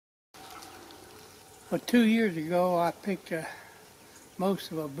Well, 2 years ago, I picked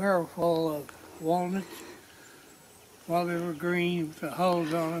most of a barrel full of walnuts while they were green with the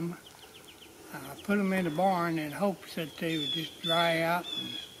hulls on them. I put them in the barn in hopes that they would just dry out and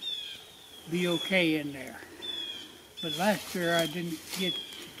be okay in there. But last year I didn't get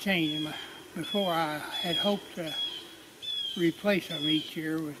to change them. Before I had hoped to replace them each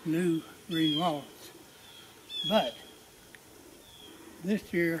year with new green walnuts. But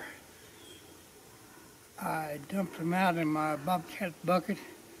this year I dumped them out in my bobcat bucket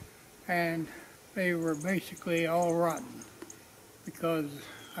and they were basically all rotten because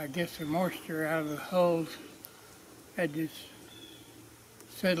I guess the moisture out of the hulls had just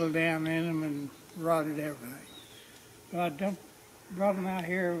settled down in them and rotted everything. So I brought them out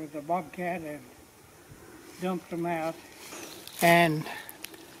here with the bobcat and dumped them out, and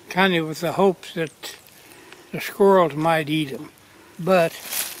kind of with the hopes that the squirrels might eat them. But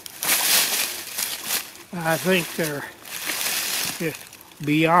I think they're just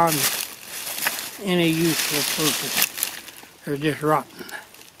beyond any useful purpose. They're just rotten.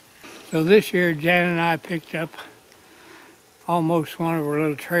 So this year Jan and I picked up almost one of our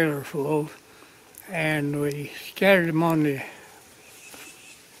little trailer fulls and we scattered them on the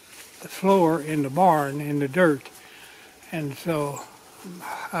floor in the barn in the dirt. And so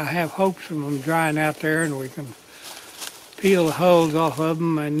I have hopes of them drying out there and we can peel the hulls off of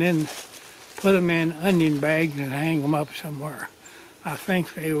them and then put them in onion bags and hang them up somewhere. I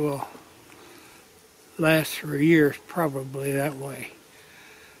think they will last for years probably that way.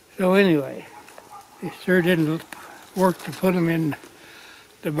 So anyway, it sure didn't work to put them in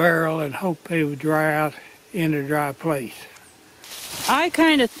the barrel and hope they would dry out in a dry place. I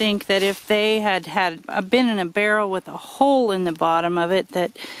kind of think that if they had been in a barrel with a hole in the bottom of it,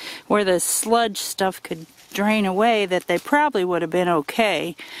 that where the sludge stuff could drain away, that they probably would have been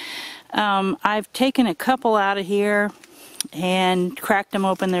okay. I've taken a couple out of here and cracked them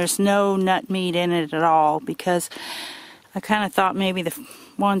open. There's no nut meat in it at all because I kind of thought maybe the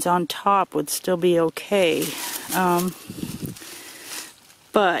ones on top would still be okay.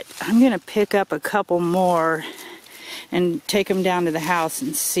 But I'm going to pick up a couple more and take them down to the house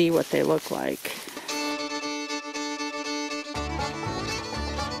and see what they look like.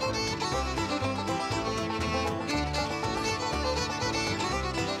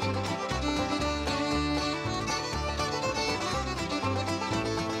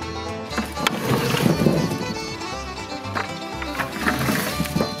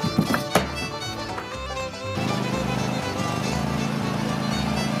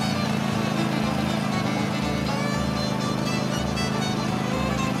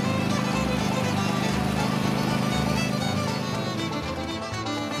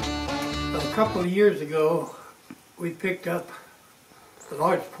 A couple of years ago, we picked up a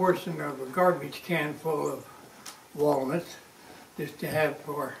large portion of a garbage can full of walnuts just to have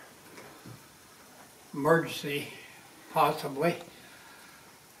for emergency, possibly,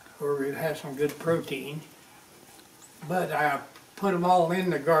 where we'd have some good protein. But I put them all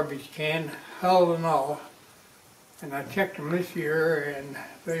in the garbage can, hull and all, and I checked them this year and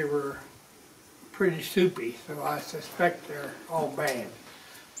they were pretty soupy, so I suspect they're all bad.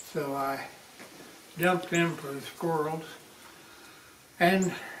 So I dumped them for the squirrels,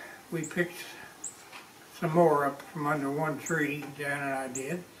 and we picked some more up from under one tree, Jan and I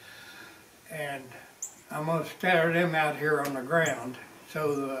did, and I'm going to scatter them out here on the ground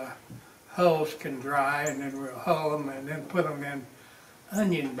so the hulls can dry, and then we'll hull them and then put them in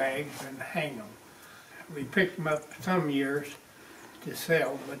onion bags and hang them. We picked them up some years to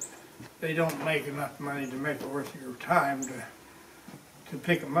sell, but they don't make enough money to make it worth your time to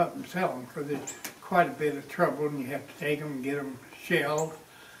pick them up and sell them, because it's quite a bit of trouble and you have to take them and get them shelled,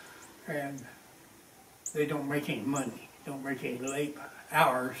 and they don't make any money, don't make any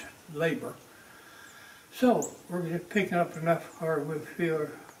hours labor. So we're just picking up enough where we feel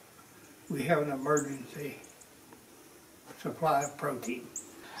we have an emergency supply of protein.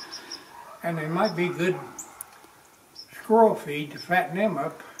 And they might be good squirrel feed to fatten them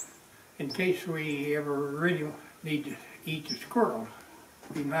up in case we ever really need to eat the squirrels.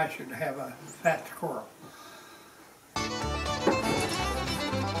 It'd be nicer to have a fat squirrel.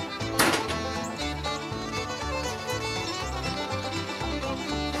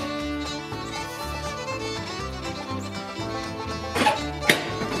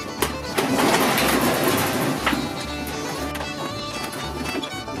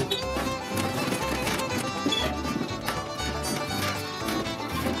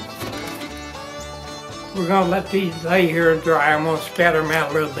 We're going to let these lay here and dry. I'm going to scatter them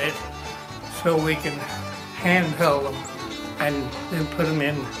out a little bit so we can hand hull them and then put them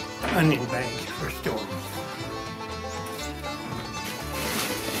in onion bags for storage.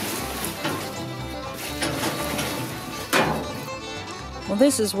 Well,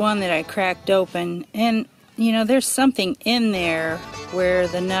 this is one that I cracked open, and you know, there's something in there where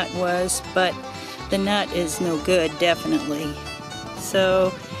the nut was, but the nut is no good, definitely.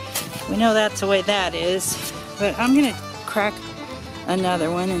 So we know that's the way that is, but I'm gonna crack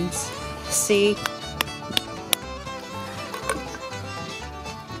another one and see.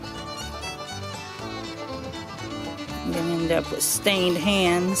 I'm gonna end up with stained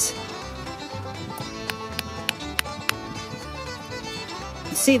hands.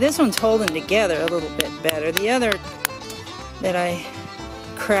 See, this one's holding together a little bit better. The other that I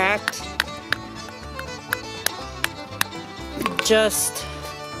cracked just...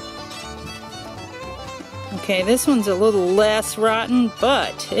 Okay, this one's a little less rotten,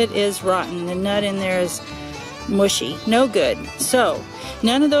 but it is rotten. The nut in there is mushy. No good. So,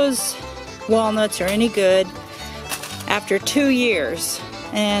 none of those walnuts are any good after 2 years.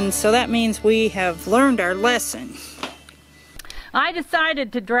 And so that means we have learned our lesson. I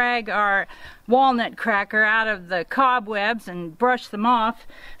decided to drag our walnut cracker out of the cobwebs and brush them off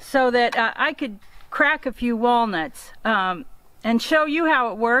so that I could crack a few walnuts and show you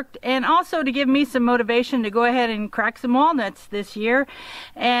how it worked, and also to give me some motivation to go ahead and crack some walnuts this year.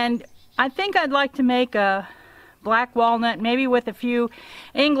 And I think I'd like to make a black walnut, maybe with a few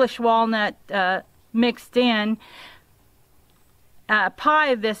English walnut mixed in,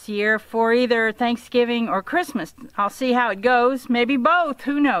 pie this year for either Thanksgiving or Christmas. I'll see how it goes. Maybe both,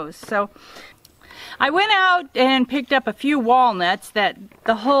 who knows. So I went out and picked up a few walnuts that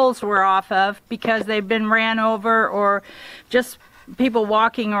the hulls were off of because they've been ran over or just people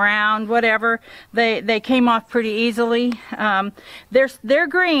walking around, whatever. They came off pretty easily. They're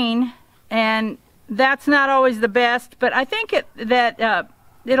green, and that's not always the best, but I think that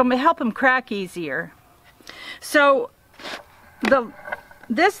it'll help them crack easier. So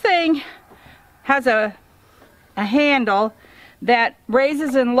this thing has a handle that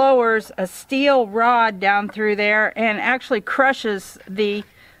raises and lowers a steel rod down through there and actually crushes the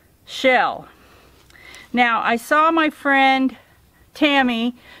shell. Now, I saw my friend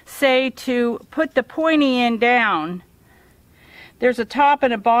Tammy say to put the pointy end down. There's a top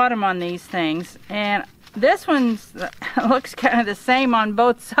and a bottom on these things, and this one looks kind of the same on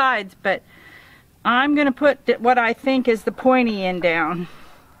both sides, but I'm going to put what I think is the pointy end down.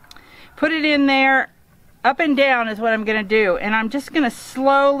 Put it in there. Up and down is what I'm going to do, and I'm just going to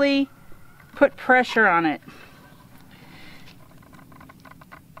slowly put pressure on it.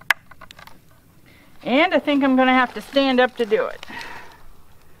 And I think I'm going to have to stand up to do it.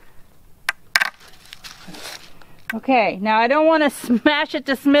 Okay, now I don't want to smash it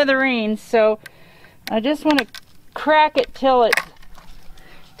to smithereens, so I just want to crack it till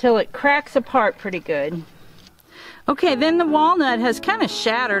it cracks apart pretty good. Okay, then the walnut has kind of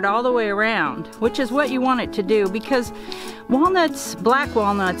shattered all the way around, which is what you want it to do, because walnuts, black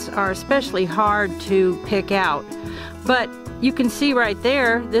walnuts, are especially hard to pick out. But you can see right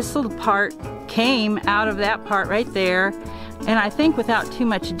there, this little part came out of that part right there, and I think without too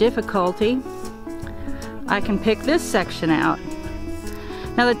much difficulty, I can pick this section out.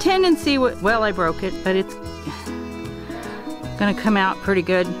 Now the tendency, well, I broke it, but it's gonna come out pretty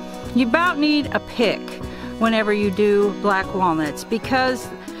good. You about need a pick whenever you do black walnuts, because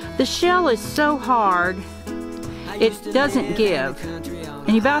the shell is so hard it doesn't give, and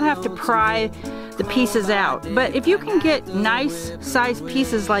you about have to pry the pieces out. But if you can get nice sized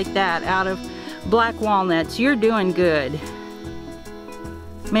pieces like that out of black walnuts, you're doing good.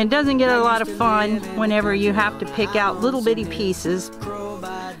 I mean, it doesn't get a lot of fun whenever you have to pick out little bitty pieces,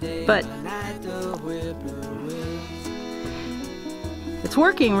 but it's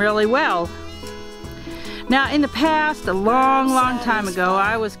working really well. Now, in the past, a long time ago,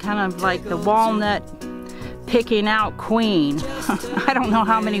 I was kind of like the walnut picking out queen. I don't know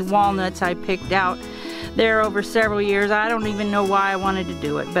how many walnuts I picked out there over several years. I don't even know why I wanted to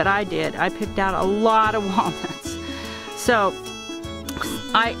do it, but I did. I picked out a lot of walnuts. So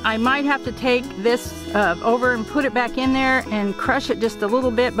I might have to take this over and put it back in there and crush it just a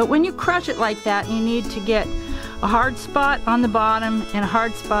little bit. But when you crush it like that, you need to get a hard spot on the bottom and a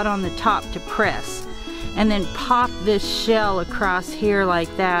hard spot on the top to press. And then pop this shell across here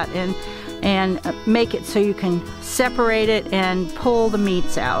like that and make it so you can separate it and pull the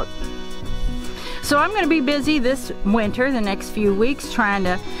meats out. So I'm going to be busy this winter, the next few weeks, trying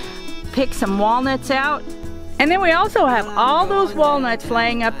to pick some walnuts out. And then we also have all those walnuts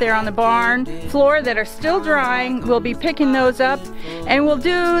laying up there on the barn floor that are still drying. We'll be picking those up, and we'll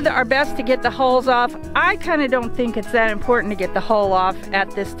do our best to get the hulls off. I kind of don't think it's that important to get the hull off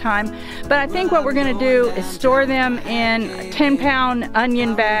at this time, but I think what we're going to do is store them in 10-pound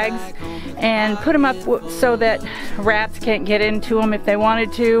onion bags and put them up so that rats can't get into them if they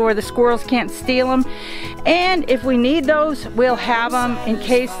wanted to, or the squirrels can't steal them. And if we need those, we'll have them in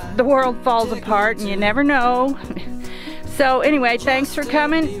case the world falls apart, and you never know. So anyway, thanks for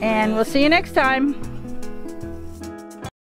coming, and we'll see you next time.